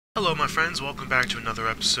Hello my friends, welcome back to another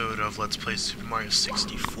episode of Let's Play Super Mario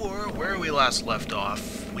 64. Where we last left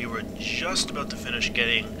off, we were just about to finish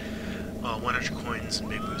getting 100 coins in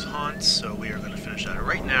Big Boo's Haunt, so we are going to finish that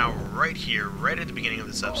right now, right here, right at the beginning of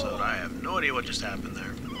this episode. I have no idea what just happened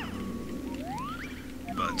there.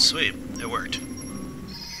 But sweet, it worked.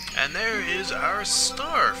 And there is our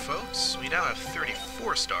star, folks. We now have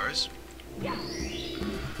 34 stars.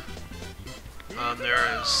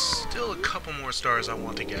 There is still a couple more stars I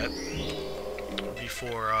want to get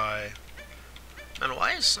before I don't know,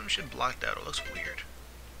 why is some shit blocked out? It looks weird.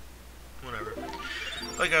 Whatever.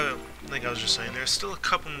 Like I was just saying, there's still a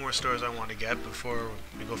couple more stars I want to get before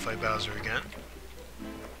we go fight Bowser again.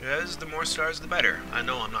 Because the more stars, the better. I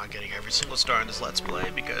know I'm not getting every single star in this Let's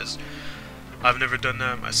Play because I've never done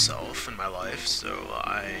that myself in my life, so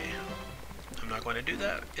I'm not going to do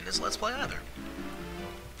that in this Let's Play either.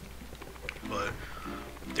 But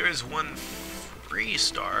there is one free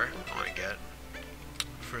star I want to get,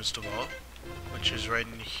 first of all, which is right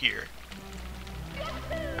in here.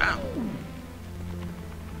 Ow.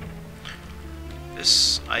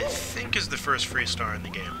 This, I think, is the first free star in the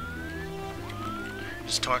game.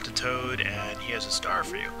 Just talk to Toad and he has a star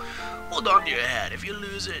for you. Hold on to your hat. If you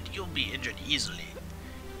lose it, you'll be injured easily.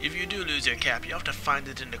 If you do lose your cap, you have to find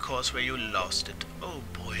it in the course where you lost it. Oh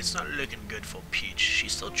boy, it's not looking good for Peach.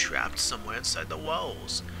 She's still trapped somewhere inside the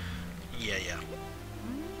walls. Yeah.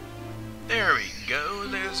 There we go.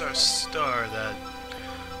 There's our star that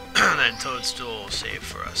that Toadstool saved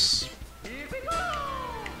for us.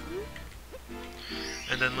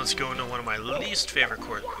 And then let's go into one of my least favorite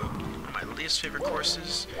courses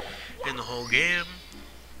in the whole game.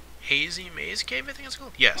 Hazy Maze Cave, I think it's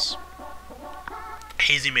called? Yes.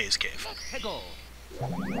 Hazy Maze Cave. I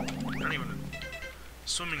don't even...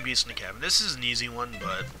 Swimming Beast in the Cabin. This is an easy one,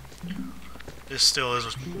 but this still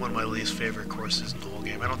is one of my least favorite courses in the whole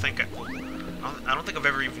game. I don't think I've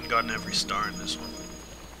ever even gotten every star in this one.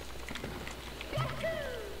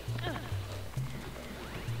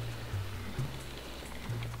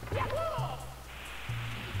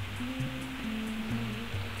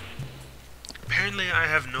 Apparently, I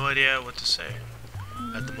have no idea what to say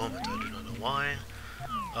at the moment. I do not know why.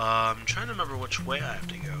 I'm trying to remember which way I have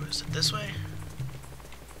to go. Is it this way?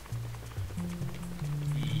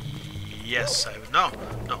 Yes, no.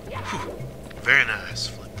 Whew. Very nice.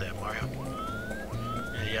 Flip there, Mario.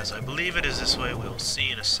 Yes, I believe it is this way. We'll see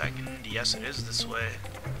in a second. Yes, it is this way.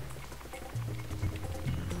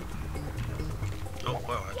 Oh,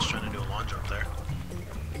 wow, I was trying to do a long jump there.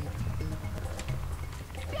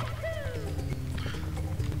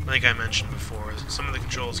 Like I mentioned before, some of the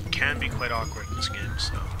controls can be quite awkward in this game,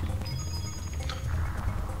 so...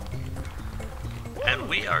 And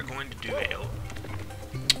we are going to do a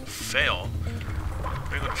fail.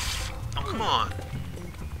 We're going to oh, come on!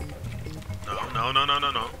 No. Oh, no,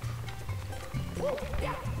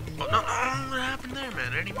 what happened there,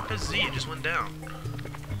 man? I didn't even press Z, it just went down.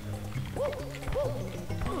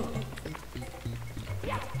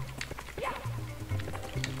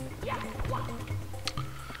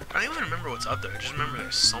 I don't even remember what's up there. I just remember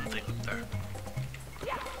there's something up there.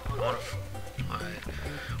 I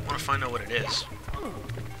want to find out what it is.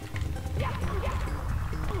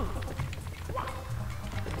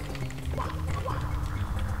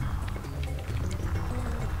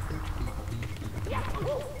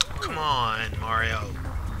 Come on, Mario.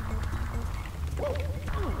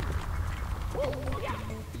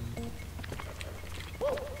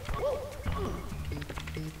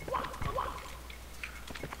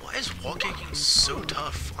 Why is wall kicking so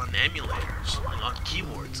tough on emulators, like on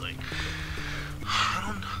keyboards? Like,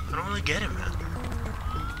 I don't really get it, man.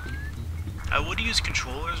 I would use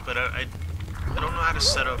controllers, but I don't know how to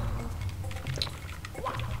set up.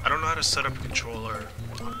 I don't know how to set up a controller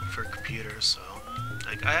for computers, so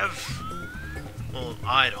like I have. Well,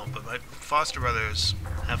 I don't, but my foster brothers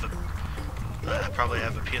have I probably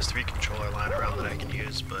have a PS3 controller lying around that I can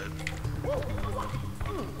use, but.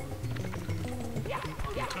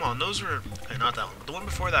 Come on, those were... not that one, but the one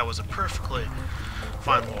before that was a perfectly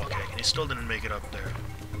fine wall kick, and he still didn't make it up there.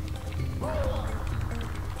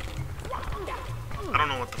 I don't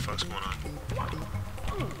know what the fuck's going on.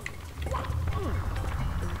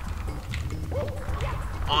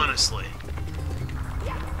 Honestly.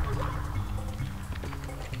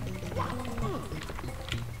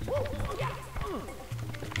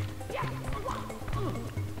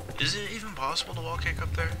 Is it even possible to wall kick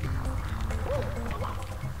up there?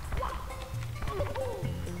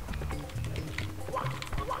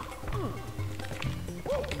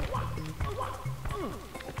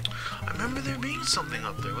 I remember there being something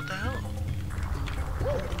up there. What the hell?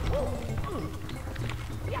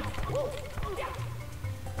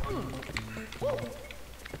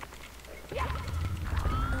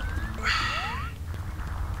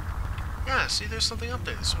 See, there's something up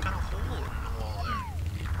there. There's some kind of hole in the wall there.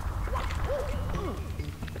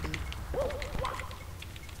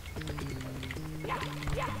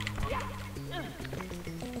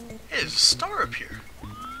 Hey, there's a star up here.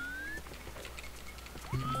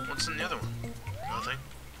 What's in the other one? Nothing.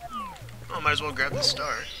 Oh, might as well grab the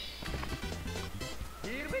star.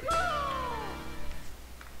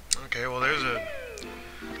 Okay, well there's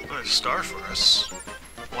another star for us.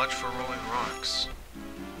 Watch for rolling rocks.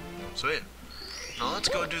 Sweet. Now let's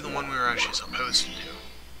go do the one we were actually supposed to do.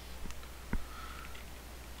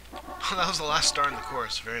 Oh, that was the last star in the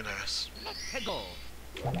course. Very nice.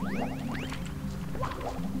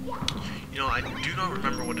 You know, I do not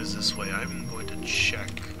remember what is this way. I'm going to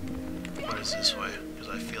check what is this way, because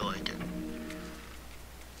I feel like it.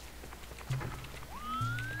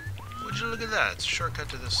 Would you look at that? It's a shortcut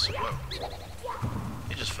to this. Whoa.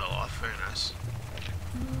 He just fell off. Very nice.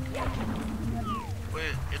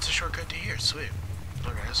 Wait, it's a shortcut to here. Sweet.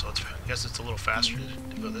 Okay, so I guess it's a little faster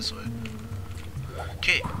to go this way.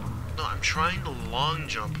 Okay. No, I'm trying to long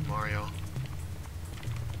jump, Mario.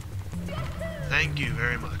 Thank you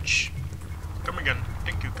very much. Come again.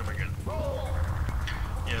 Thank you. Come again.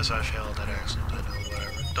 Yes, I failed that accident. I know.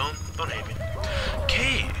 Whatever. Don't hate me.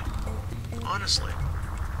 Okay. Honestly,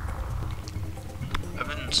 I've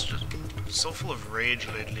been just so full of rage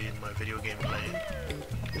lately in my video game playing.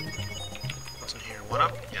 What's in here?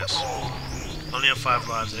 1-up? Yes. I only have 5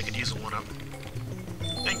 lives. I could use a 1-up.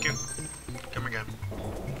 Thank you. Come again.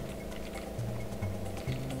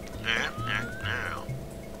 No.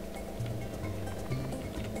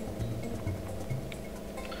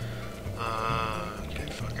 Okay,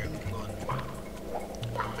 fuck it.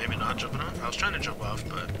 Or maybe not jumping off. I was trying to jump off,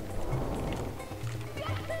 but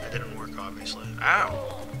it didn't work, obviously.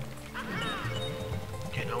 Ow!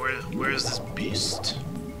 Okay, now where is this beast?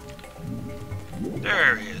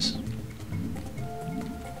 There he is.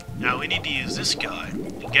 Now we need to use this guy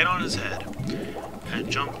to get on his head and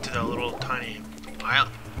jump to that little tiny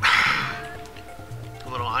island. The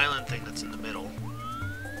little island thing that's in the middle.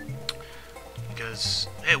 Because,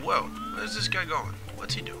 hey, whoa, where's this guy going?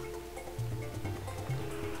 What's he doing?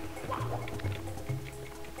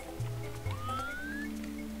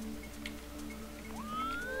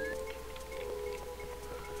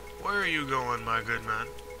 Where are you going, my good man?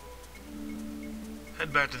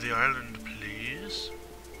 Head back to the island, please.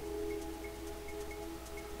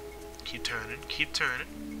 Keep turning, keep turning.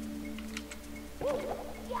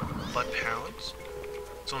 Butt pounds.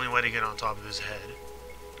 It's the only way to get on top of his head.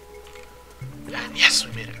 And yes,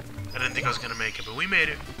 we made it. I didn't think I was gonna make it, but we made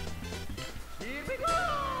it.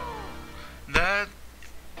 That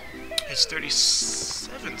is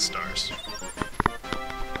 37 stars.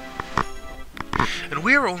 And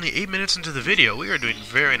we are only 8 minutes into the video. We are doing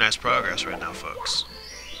very nice progress right now, folks.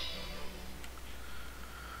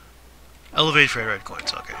 Elevate for red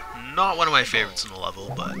coins, okay. Not one of my favorites in the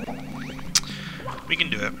level, but we can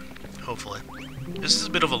do it, hopefully. This is a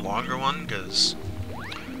bit of a longer one, because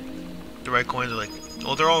the red coins are like,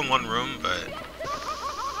 well, they're all in one room, but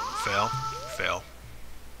fail.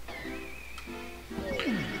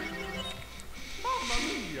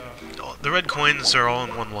 The red coins are all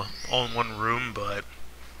in one room, but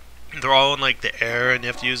they're all in like the air, and you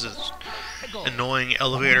have to use this annoying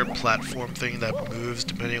elevator platform thing that moves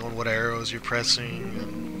depending on what arrows you're pressing.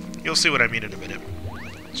 And you'll see what I mean in a minute.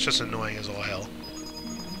 It's just annoying as all hell.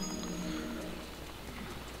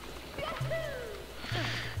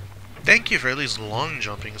 Thank you for at least long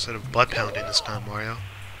jumping instead of butt pounding this time, Mario.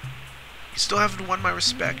 You still haven't won my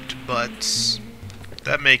respect, but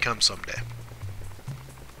that may come someday.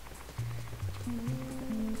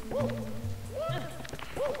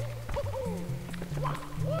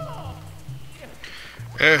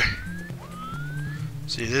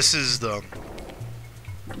 See, this is the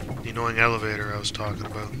annoying elevator I was talking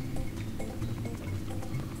about.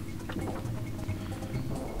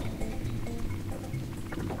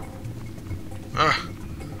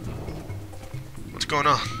 What's going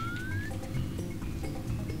on?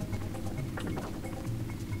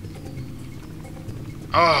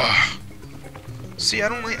 See, I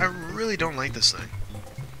really don't like this thing.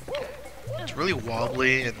 It's really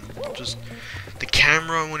wobbly, and just the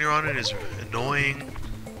camera when you're on it is annoying.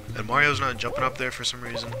 And Mario's not jumping up there for some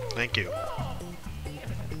reason. Thank you.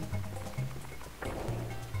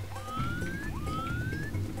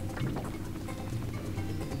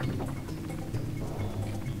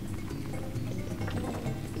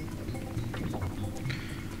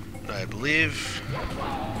 I believe...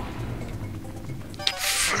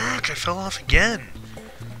 Fuck, I fell off again.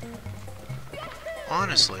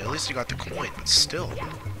 Honestly, at least I got the coin, but still.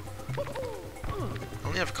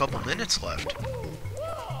 only have a couple minutes left.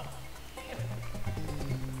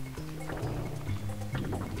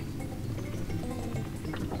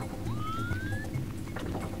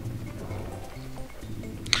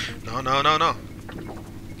 No, no, no, no.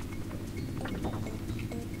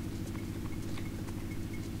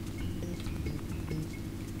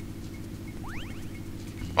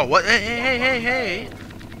 Oh, what? Hey, hey, hey, hey, hey!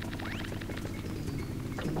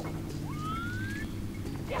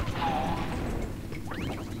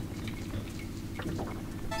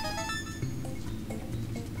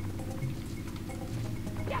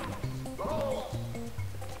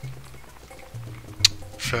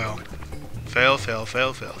 Fail. Fail, fail,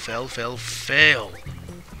 fail, fail, fail, fail, fail.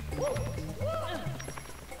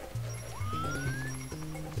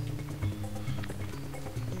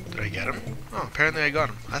 Did I get him? Oh, apparently I got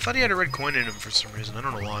him. I thought he had a red coin in him for some reason. I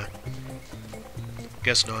don't know why.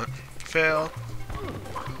 Guess not. Fail.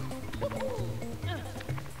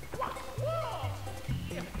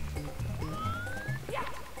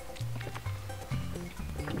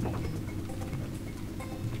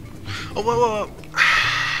 Oh, whoa, whoa, whoa.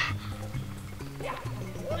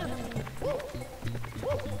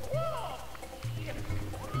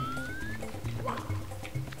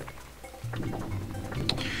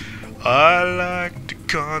 I like to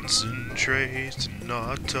concentrate and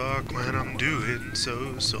not talk when I'm doing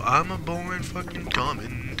so. So I'm a boring fucking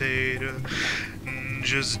commentator.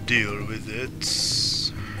 Just deal with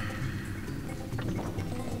it.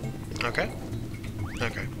 Okay.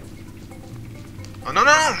 Okay. Oh, no,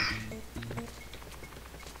 no!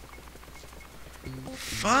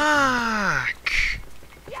 Fuck!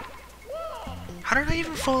 How did I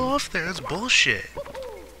even fall off there? That's bullshit.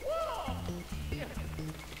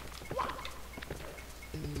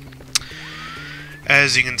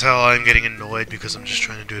 As you can tell, I'm getting annoyed because I'm just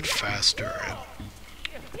trying to do it faster, and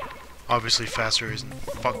obviously faster isn't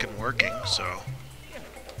fucking working, so...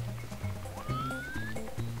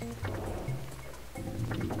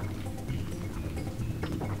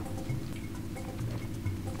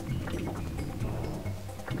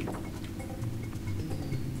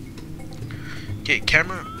 Okay,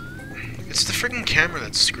 camera... It's the friggin' camera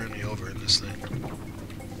that's screwing me over in this thing.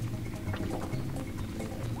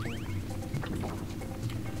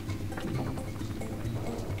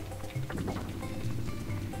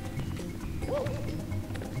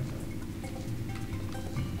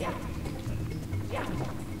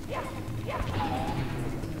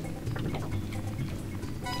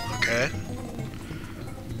 Okay.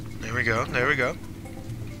 There we go, there we go.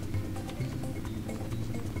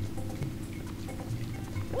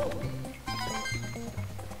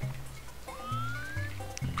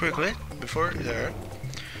 Quickly, before there,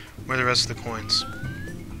 where are the rest of the coins?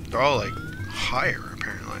 They're all like higher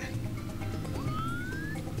apparently.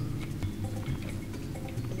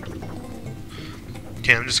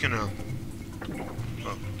 Okay, I'm just gonna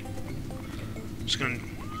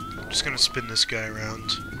just gonna spin this guy around.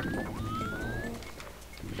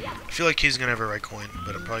 I feel like he's gonna have a right coin,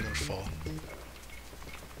 but I'm probably gonna fall.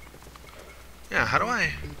 Yeah, how do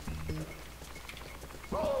I...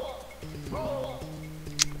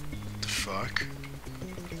 The fuck?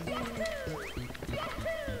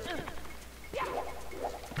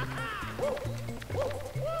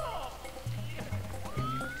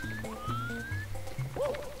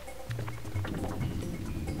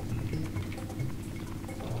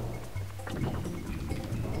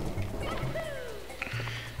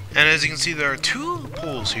 And as you can see, there are two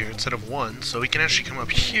pools here instead of one, so we can actually come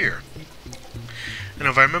up here. And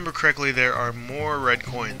if I remember correctly, there are more red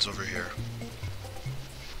coins over here.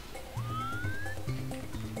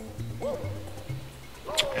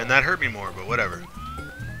 And that hurt me more, but whatever.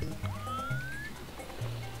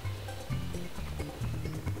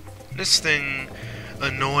 This thing,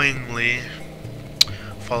 annoyingly,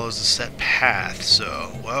 follows a set path,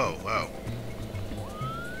 so... Whoa, whoa.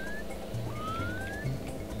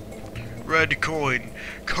 Red coin,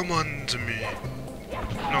 come on to me.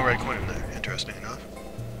 No red coin in there, interesting enough.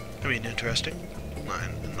 I mean, interesting. Not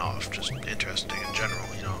enough, just interesting in general,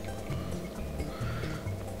 you know.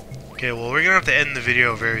 Okay, well, we're gonna have to end the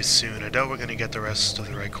video very soon. I doubt we're gonna get the rest of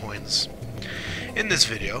the red coins in this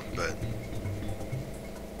video, but...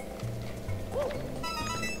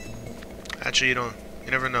 Actually, you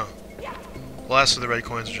never know. The last of the red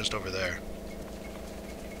coins are just over there.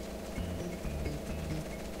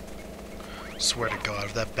 Swear to God,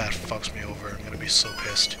 if that bat fucks me over, I'm gonna be so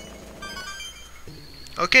pissed.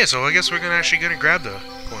 Okay, so I guess we're gonna grab the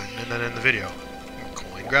coin and then end the video.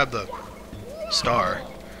 Coin, grab the star,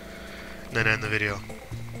 and then end the video.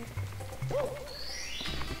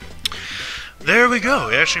 There we go.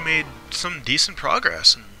 We actually made some decent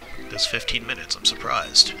progress in this 15 minutes. I'm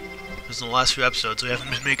surprised. Because in the last few episodes, we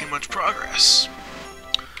haven't been making much progress.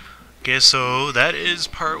 Okay, so that is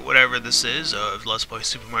part whatever this is of Let's Play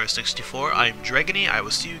Super Mario 64. I'm Dreginy. I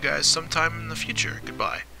will see you guys sometime in the future.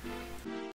 Goodbye.